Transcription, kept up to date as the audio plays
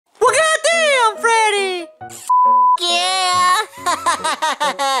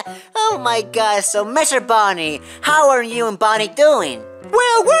Oh my God, so Mr. Bonnie, how are you and Bonnie doing?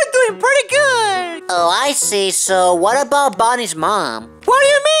 Well, we're doing pretty good. Oh, I see. So what about Bonnie's mom? What do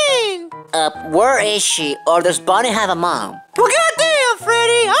you mean? Where is she? Or does Bonnie have a mom? Well, goddamn,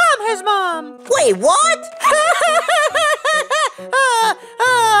 Freddy, I'm his mom. Wait, what?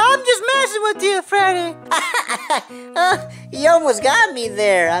 I'm just messing with you, Freddy. You almost got me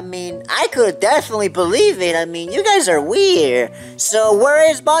there. I mean, I could definitely believe it. I mean, you guys are weird. So where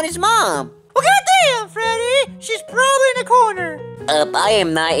is Bonnie's mom? Well, goddamn, Freddy, she's probably in the corner. I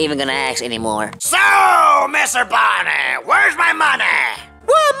am not even gonna ask anymore. So, Mr. Bonnie, where's my money?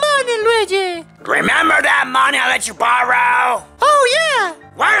 What money, Luigi? Remember that money I let you borrow? Oh, yeah.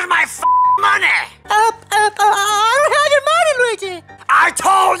 Where's my money? I don't have your money, Luigi. I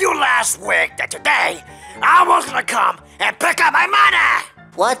told you last week that today I was gonna come and pick up my money.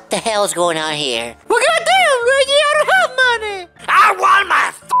 What the hell's going on here? Well, goddamn, Luigi, I don't have money. I want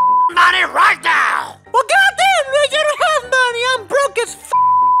my money right now. Well, goddamn, Luigi, I don't have money. I'm broke as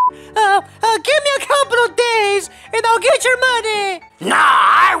give me a couple of days and I'll get your money. No,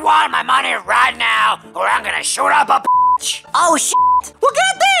 I want my money right now or I'm gonna shoot up a bitch. Oh, shit. Well,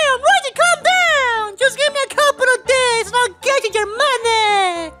 goddamn, Luigi, calm down. Just give me a couple of days and I'll get you your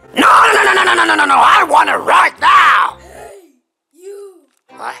money. No, I want it right now. Hey, you.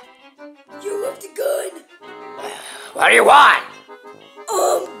 What? You have the gun. What do you want?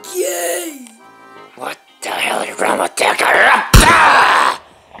 I'm gay. What the hell is wrong with that guy?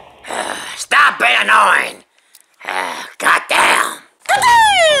 Stop being annoying. Goddamn.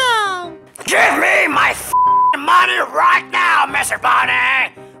 Goddamn. Give me my money right now, Mr.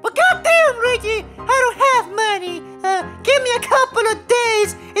 Bonnie. Well, goddamn, Luigi, I don't have money. Give me a couple of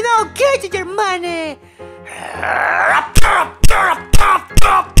days and I'll get you your money. Oh,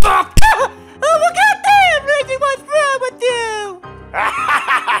 well, goddamn, Luigi, what's wrong with you?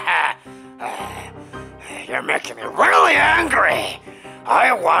 You're making me really angry.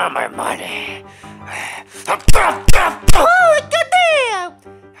 I want my money. Oh, goddamn.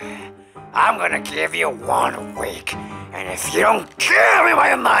 I'm gonna give you 1 week, and if you don't give me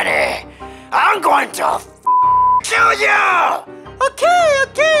my money, I'm going to kill you! Okay,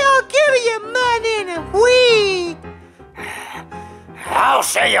 I'll give you your money in a week. I'll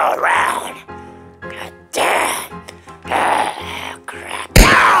see you around. God damn. Crap.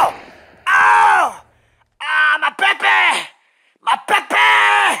 Ow! Ow! My pepe! My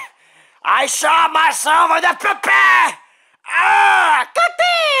pepe! I shot myself with a pepe!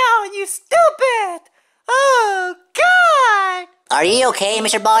 Goddamn, you stupid! Oh, God! Are you okay,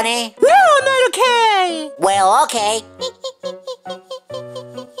 Mr. Bonnie? No, I'm not okay! Well, okay.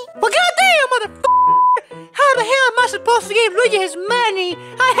 Well, goddamn, motherfucker! How the hell am I supposed to give Luigi his money?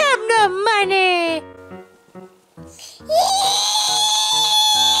 I have no money!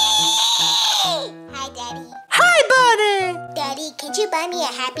 Hi, Daddy. Hi, Bonnie! Daddy, could you buy me a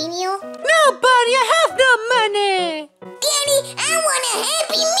Happy Meal? No, Bonnie, I have no money! Daddy, I want a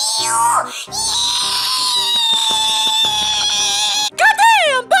Happy Meal!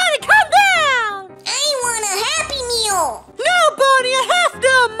 Goddamn, Bonnie, calm down! I want a Happy Meal! No, Bonnie, I have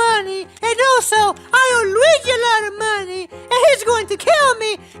no money! And also, I owe Luigi a lot of money! And he's going to kill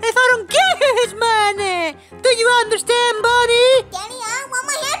me if I don't give him his money! Do you understand, Bonnie? Daddy, I want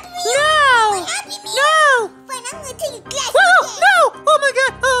my Happy Meal! No! My Happy Meal! No! Fine, I'm gonna take a glass. Whoa! No! Oh my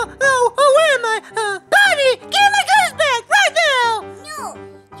God! Where am I? Bonnie, give me my glasses back right now! No!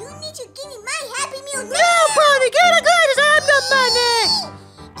 You need to give me my Happy Meal now! No, Bonnie, get the glasses! I have no money!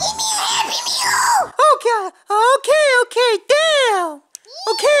 Give me a Happy Meal! Oh God! Okay, damn!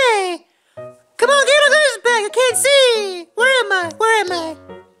 Okay! Come on, get the glasses back! I can't see! Where am I? God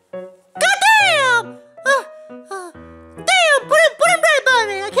damn! Damn! Put him right,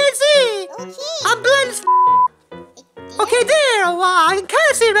 Bonnie! I can't see! Okay. I'm blind as Okay, there! Well, I can kind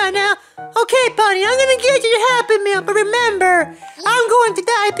of see right now. Okay, Bonnie, I'm gonna get you your Happy Meal, but remember, I'm going to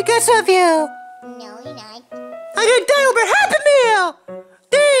die because of you. No, you're not. I'm gonna die over Happy Meal!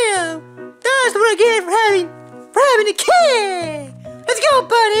 Damn! That's what I get for having a kid! Let's go,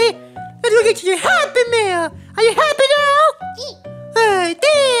 buddy! Let's go get you your Happy Meal! Are you happy now? Hey,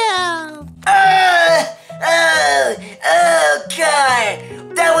 damn! Oh, God.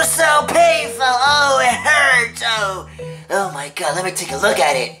 That was so painful. Oh, it hurts. Oh my God. Let me take a look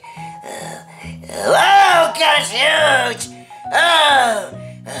at it. Oh, God, it's huge.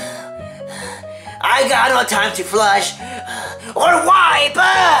 I got no time to flush or wipe.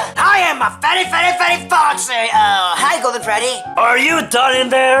 I am a fatty foxy. Hi, Golden Freddy. Are you done in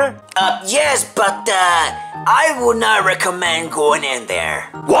there? Yes, but I would not recommend going in there.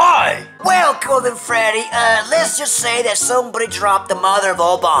 Why? Well, look, Golden Freddy, let's just say that somebody dropped the mother of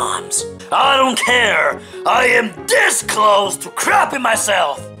all bombs. I don't care. I am this close to crapping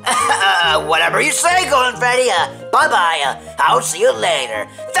myself. Whatever you say, Golden Freddy. Bye-bye. I'll see you later.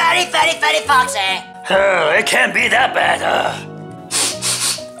 Fatty, Foxy. It can't be that bad.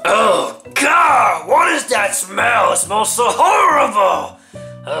 Oh, God, what is that smell? It smells so horrible.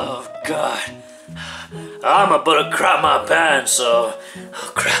 Oh, God. I'm about to crap my pants, so...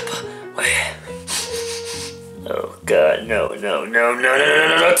 Oh, crap. Wait. Oh, God, no. Oh,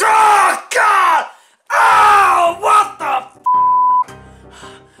 God! Oh, what the f***?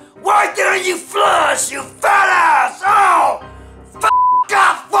 Why didn't you flush, you fat ass? Oh! F***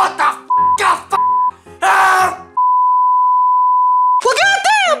 off! What the f***? Oh! Well,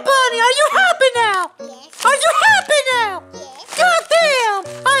 goddamn, Bunny, are you happy now? Yes. Are you happy now? Yes. Goddamn,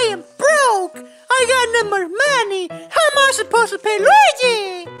 I am broke. I got no more money. How am I supposed to pay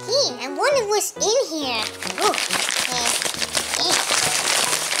Luigi? Hey, I wonder what's in here.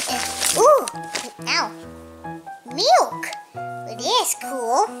 Ooh, ow. Milk. Well, that's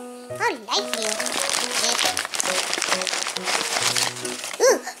cool. I like milk.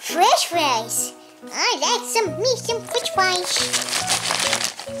 Ooh, fresh fries. I like some french fries.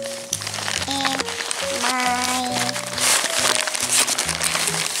 And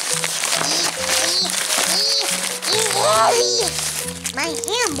my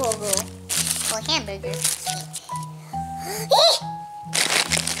hamburger. Or hamburger.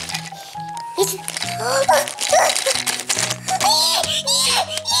 It's...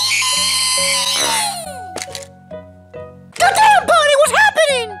 Goddamn, Bunny, what's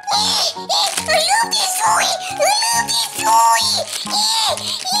happening? I love this toy!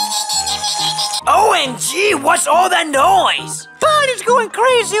 OMG, what's all that noise? Bunny's going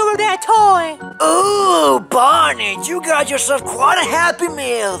crazy over that toy. Ooh, Barney, you got yourself quite a happy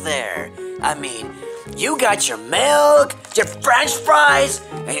meal there. I mean, you got your milk, your french fries,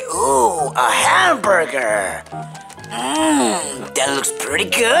 and ooh, a hamburger. That looks pretty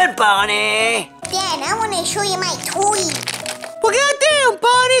good, Barney. Dad, I want to show you my toy. Well, goddamn,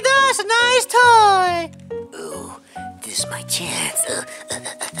 Bunny, that's a nice toy. Ooh, this is my chance.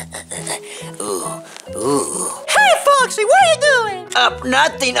 Ooh. Hey, Foxy, what are you doing?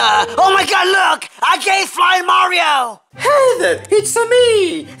 Nothing. Oh my God, look! I gave Flying Mario. Hey there, it's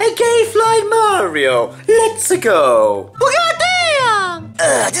me, a Flying Mario. Let's go. Well, goddamn.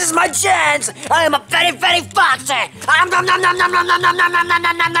 This is my chance. I am a very foxy. Mamma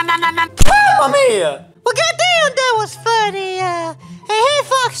mia. Well, goddamn, that was funny. Hey,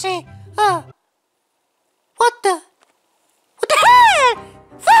 Foxy. What the hell?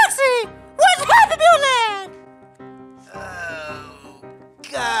 Foxy, where's Happy Meal Land? Oh,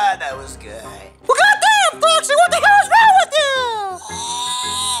 God, that was good. Well, goddamn, Foxy, what the hell is wrong with you?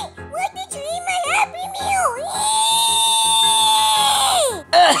 Why did you eat my Happy Meal?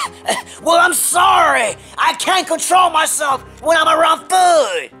 Well, I'm sorry. I can't control myself when I'm around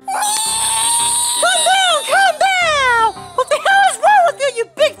food. Calm down! What the hell is wrong with you, you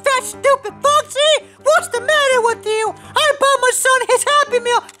big fat stupid Foxy? What's the matter with you? I bought my son his Happy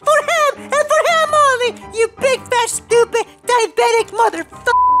Meal for him and for him only, you big fat stupid diabetic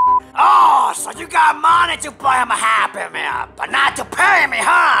motherfucker! Oh, so you got money to buy him a Happy Meal, but not to pay me,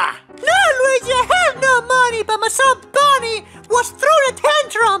 huh? No, Luigi, I have no money, but my son Bonnie was throwing a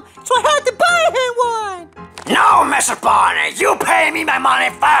tantrum, so I had to buy him one! No, Mr. Barney, you pay me my money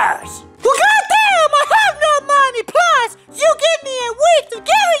first. Well, goddamn, I have no money, plus you give me a week to give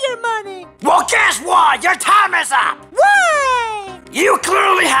me your money! Well, guess what? Your time is up. Why? You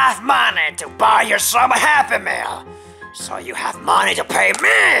clearly have money to buy your son a Happy Meal, so you have money to pay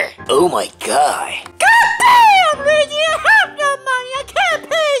me. Oh my God. Goddamn, Luigi, I have no money, I can't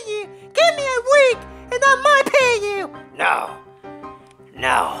pay you! Give me a week, and I might pay you! No,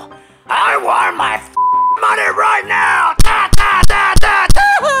 I want my money right now. Goddamn!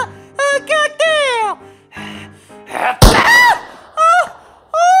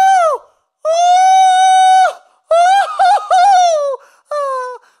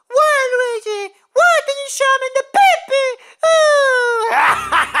 Why, Luigi? Why did you shove me in the pee-pee?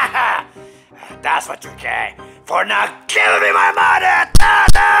 That's what you get for not giving me my money.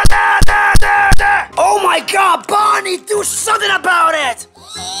 Oh my God, Bonnie, do something about it.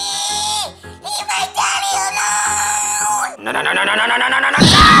 Leave my daddy alone! No.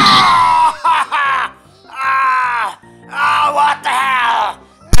 Oh, what the hell?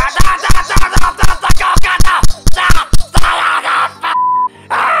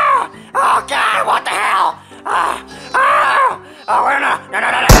 Oh, God, what the hell? Oh, no. God,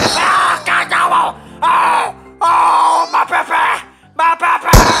 no. Oh, my pepper.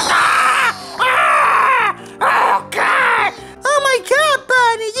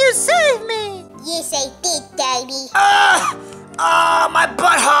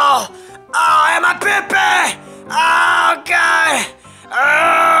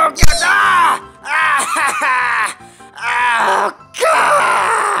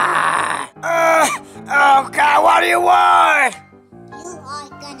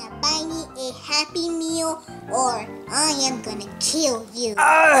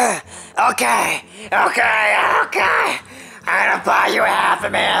 you. Okay. I'm gonna buy you a Happy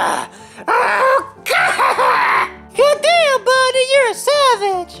Meal. Okay. Goddamn, Bonnie, you're a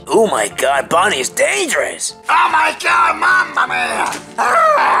savage. Oh my God, Bonnie's dangerous. Oh my God, Mamma Mia.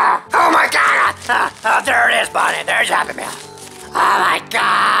 Oh my God. Oh, there it is, Bonnie. There's your Happy Meal. Oh my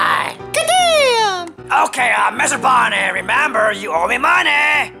God. Goddamn. Okay, Mr. Bonnie, remember you owe me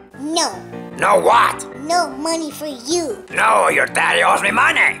money. No, No what? no money for you. No, your daddy owes me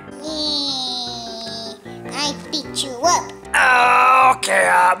money. I beat you up. Okay,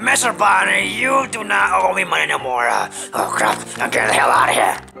 Mr. Bonnie, you do not owe me money no more. Oh crap, I'm getting the hell out of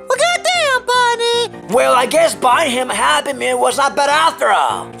here. Well, goddamn, Bonnie. Well, I guess buying him a Happy Meal was not bad after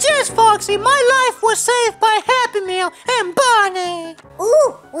all. Just, Foxy, my life was saved by Happy Meal and Bonnie.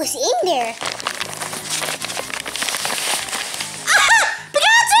 Ooh, what's in there?